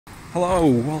Hello,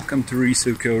 welcome to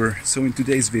ResoCoder. So in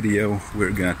today's video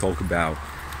we're gonna talk about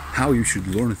how you should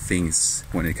learn things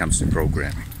when it comes to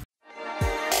programming.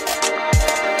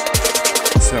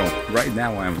 So right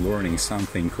now I'm learning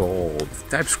something called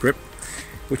TypeScript,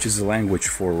 which is a language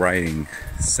for writing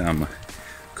some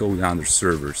code under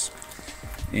servers.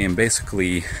 And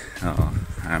basically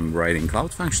I'm writing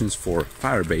cloud functions for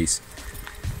Firebase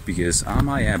because on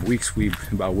my app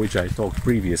WeekSweep, about which I talked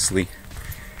previously,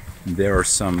 there are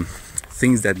some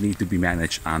things that need to be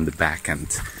managed on the back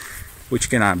end, which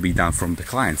cannot be done from the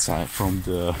client side, from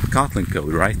the Kotlin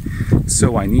code, right?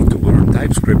 So I need to learn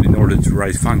TypeScript in order to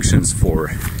write functions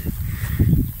for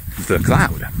the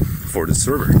cloud, for the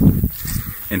server.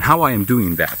 And how I am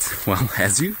doing that? Well,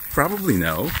 as you probably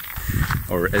know,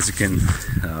 or as you can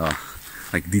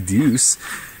deduce,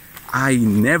 I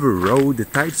never wrote a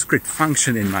TypeScript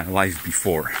function in my life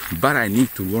before, but I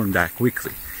need to learn that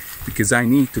quickly, because I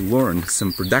need to learn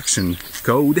some production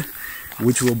code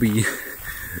which will be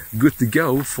good to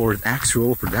go for the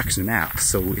actual production app,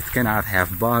 so it cannot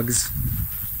have bugs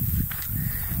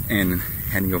and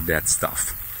any of that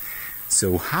stuff.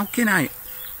 So how can I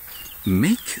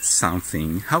make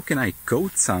something, how can I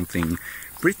code something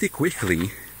pretty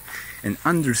quickly and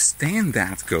understand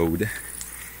that code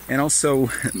and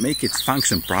also make it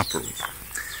function properly?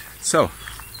 So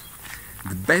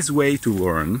the best way to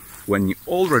learn when you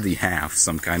already have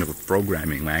some kind of a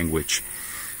programming language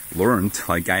learned,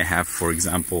 like I have, for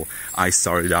example, I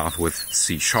started off with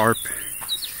C#,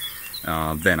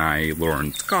 then I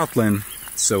learned Kotlin,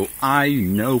 so I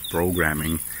know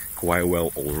programming quite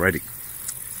well already,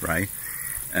 right?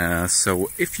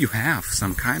 So if you have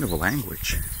some kind of a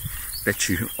language that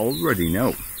you already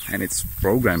know, and it's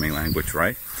programming language,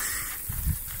 right?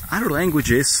 Other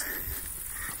languages,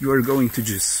 you are going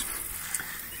to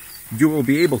you will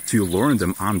be able to learn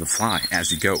them on the fly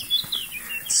as you go.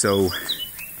 So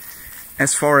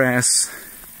as far as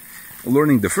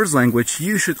learning the first language,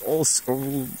 you should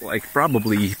also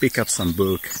probably pick up some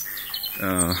book,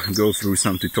 go through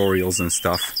some tutorials and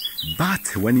stuff.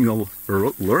 But when you're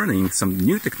learning some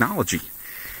new technology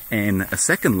and a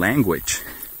second language,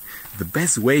 the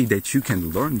best way that you can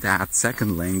learn that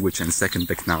second language and second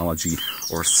technology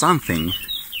or something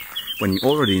when you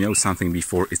already know something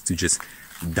before is to just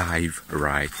dive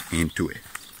right into it.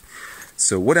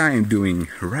 So what I am doing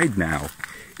right now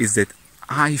is that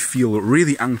I feel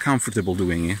really uncomfortable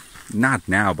doing it. Not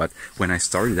now, but when I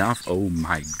started off, oh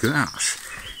my gosh,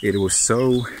 it was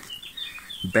so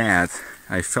bad.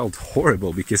 I felt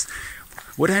horrible, because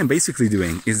what I am basically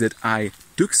doing is that I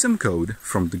took some code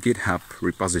from the GitHub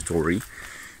repository,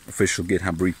 official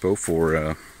GitHub repo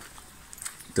for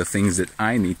the things that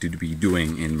I need to be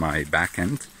doing in my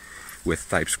backend with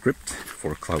TypeScript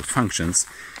for cloud functions,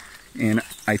 and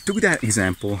I took that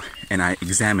example and I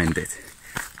examined it.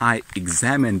 I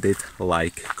examined it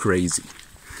like crazy.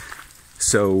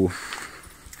 So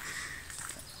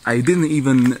I didn't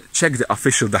even check the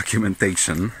official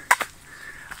documentation.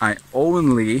 I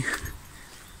only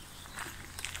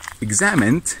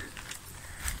examined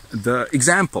the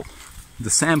example, the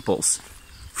samples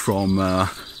from the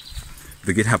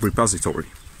GitHub repository.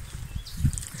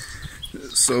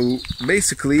 So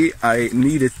basically I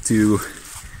needed to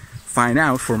find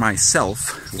out for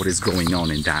myself what is going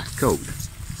on in that code.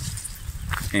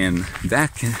 And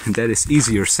that is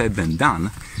easier said than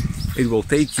done. It will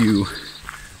take you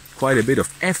quite a bit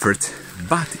of effort,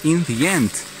 but in the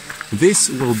end this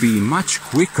will be much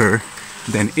quicker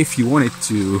than if you wanted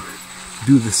to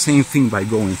do the same thing by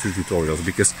going through tutorials,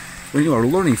 because when you are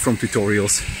learning from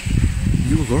tutorials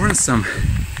you learn some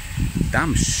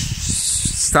dumb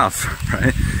stuff,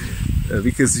 right?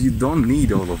 Because you don't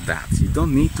need all of that. You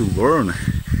don't need to learn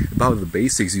about the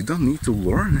basics. You don't need to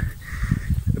learn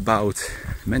about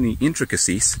many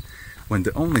intricacies, when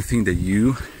the only thing that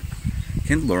you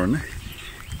can learn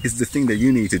is the thing that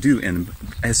you need to do. And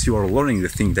as you are learning the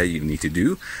thing that you need to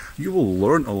do, you will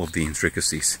learn all of the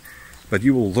intricacies, but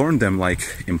you will learn them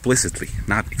implicitly,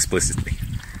 not explicitly.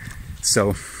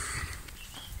 So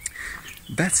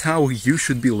that's how you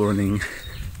should be learning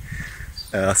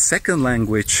a second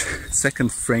language,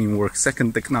 second framework,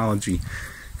 second technology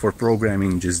for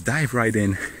programming. Just dive right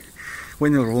in.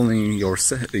 When you're learning your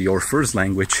first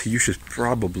language, you should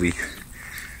probably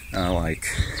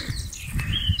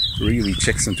really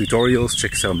check some tutorials,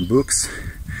 check some books.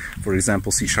 For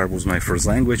example, C# was my first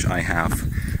language. I have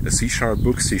a C#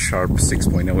 book, C#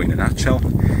 6.0 in a nutshell.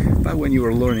 But when you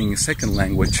are learning a second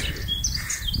language,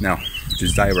 now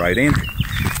just dive right in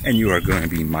and you are going to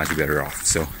be much better off.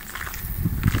 So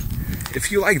if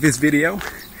you like this video,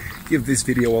 give this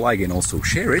video a like and also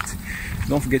share it.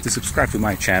 Don't forget to subscribe to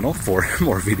my channel for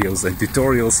more videos and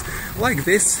tutorials like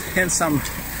this, and some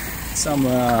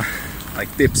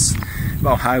like tips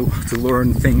about how to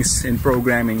learn things in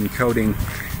programming and coding.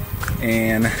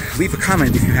 And leave a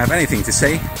comment if you have anything to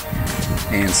say,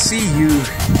 and see you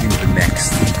in the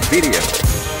next video.